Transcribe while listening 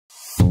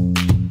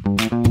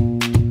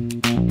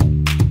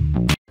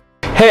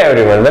Hey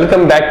everyone,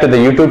 welcome back to the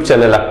YouTube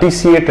channel of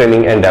TCA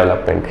Training and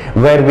Development,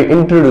 where we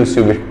introduce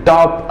you with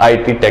top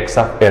IT techs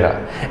of era.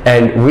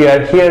 And we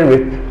are here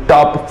with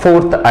top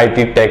 4th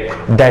IT tech,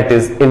 that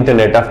is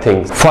Internet of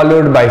Things,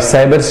 followed by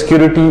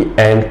cybersecurity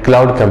and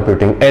cloud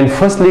computing, and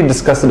firstly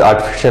discussed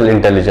artificial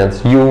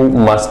intelligence. You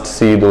must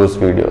see those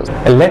videos.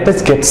 And let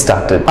us get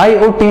started.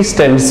 IoT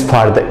stands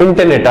for the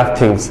Internet of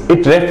Things.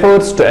 It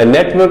refers to a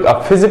network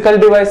of physical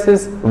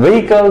devices,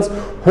 vehicles,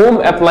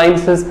 home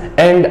appliances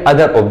and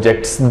other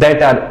objects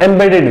that are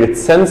embedded with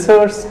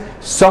sensors,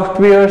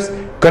 softwares,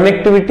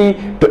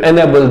 connectivity to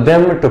enable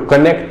them to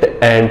connect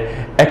and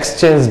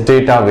exchange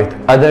data with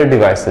other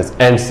devices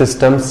and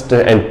systems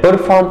and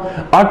perform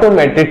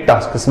automated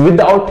tasks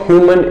without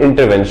human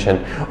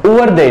intervention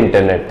over the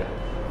internet.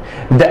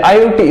 The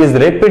IoT is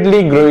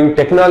rapidly growing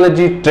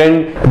technology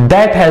trend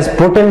that has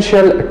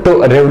potential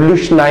to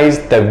revolutionize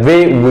the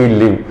way we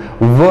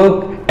live,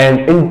 work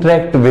and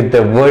interact with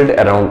the world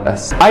around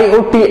us.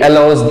 IoT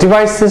allows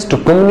devices to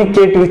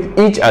communicate with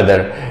each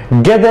other,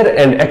 gather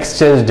and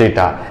exchange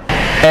data,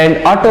 and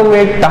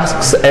automate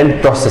tasks and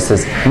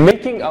processes,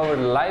 making our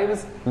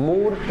lives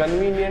more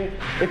convenient,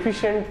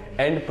 efficient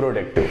and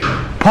productive.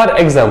 For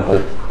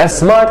example, a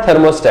smart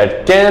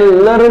thermostat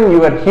can learn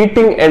your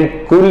heating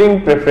and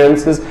cooling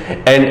preferences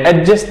and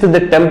adjust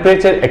the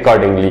temperature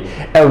accordingly.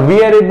 A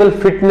wearable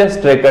fitness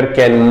tracker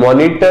can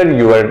monitor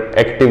your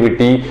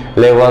activity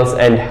levels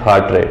and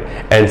heart rate,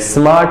 and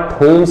smart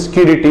home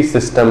security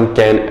system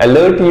can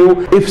alert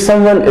you if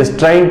someone is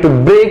trying to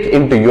break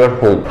into your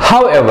home.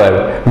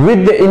 However,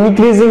 with the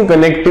increasing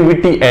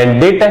connectivity and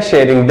data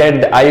sharing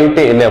that the IoT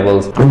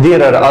enables,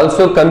 there are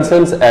also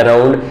concerns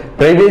around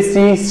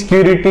privacy,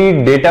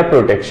 security, data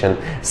protection,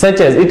 such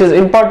as it is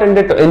important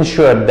to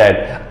ensure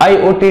that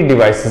IoT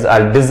devices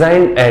are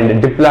designed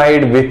and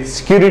deployed with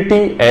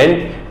security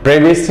and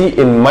privacy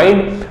in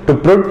mind to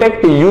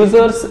protect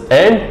users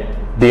and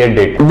their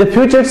data. The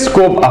future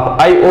scope of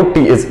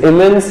IoT is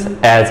immense,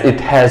 as it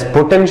has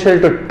potential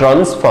to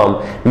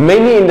transform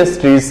many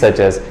industries such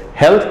as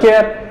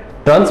healthcare,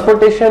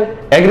 transportation,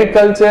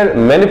 agriculture,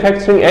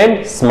 manufacturing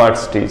and smart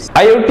cities.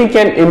 IoT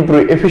can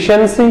improve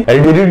efficiency,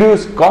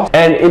 reduce cost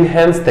and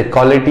enhance the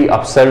quality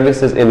of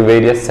services in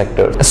various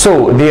sectors.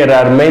 So there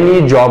are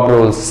many job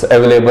roles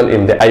available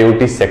in the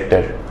IoT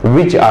sector,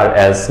 which are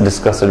as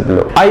discussed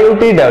below. IoT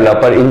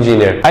developer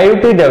engineer.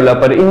 IoT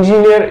developer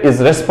engineer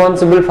is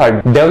responsible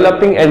for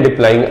developing and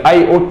deploying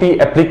IoT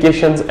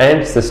applications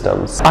and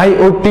systems.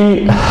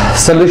 IoT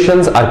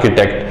solutions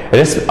architect.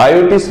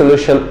 IoT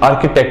solution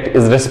architect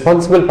is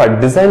responsible for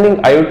designing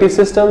IoT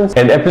systems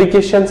and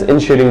applications,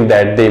 ensuring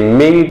that they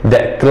meet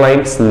the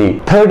client's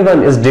need. Third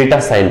one is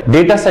data science.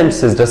 Data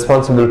science is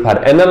responsible for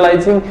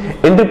analyzing,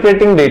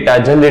 interpreting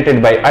data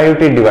generated by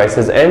IoT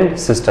devices and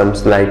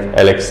systems like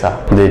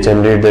Alexa. They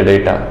generate the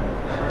data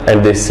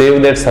and they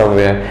save that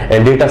somewhere,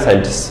 and data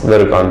scientists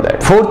work on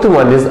that. Fourth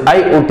one is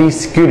IoT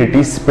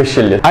security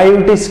specialist.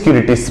 IoT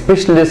security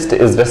specialist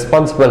is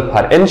responsible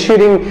for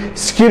ensuring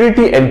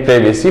security and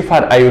privacy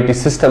for IoT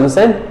systems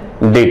and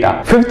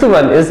data. Fifth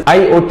one is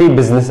IoT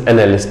business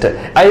analyst.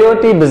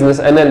 IoT business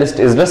analyst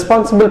is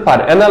responsible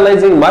for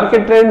analyzing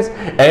market trends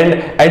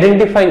and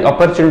identifying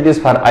opportunities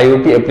for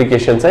IoT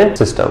applications and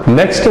systems.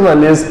 Next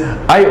one is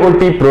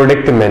IoT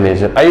product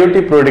manager.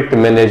 IoT product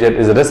manager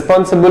is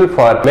responsible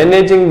for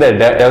managing the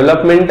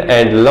development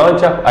and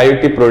launch of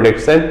IoT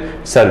products and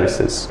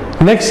services.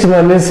 Next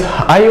one is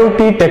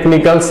IoT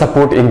technical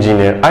support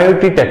engineer.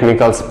 IoT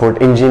technical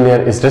support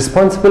engineer is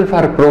responsible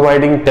for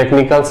providing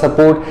technical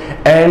support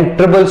and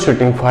troubleshooting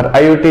for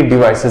IoT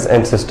devices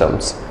and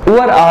systems.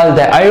 Overall,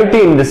 the IoT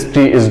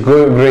industry is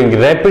growing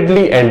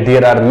rapidly, and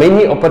there are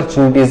many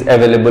opportunities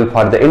available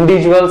for the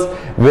individuals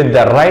with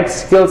the right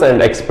skills and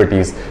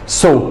expertise.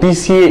 So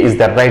TCA is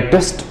the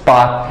rightest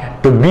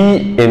path to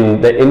be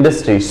in the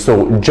industry.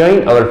 So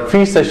join our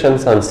free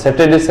sessions on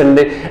Saturday,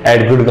 Sunday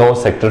at Gurugram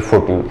sector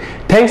 14.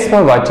 Thanks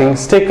for watching.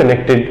 Stay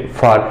connected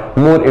for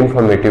more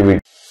informative videos.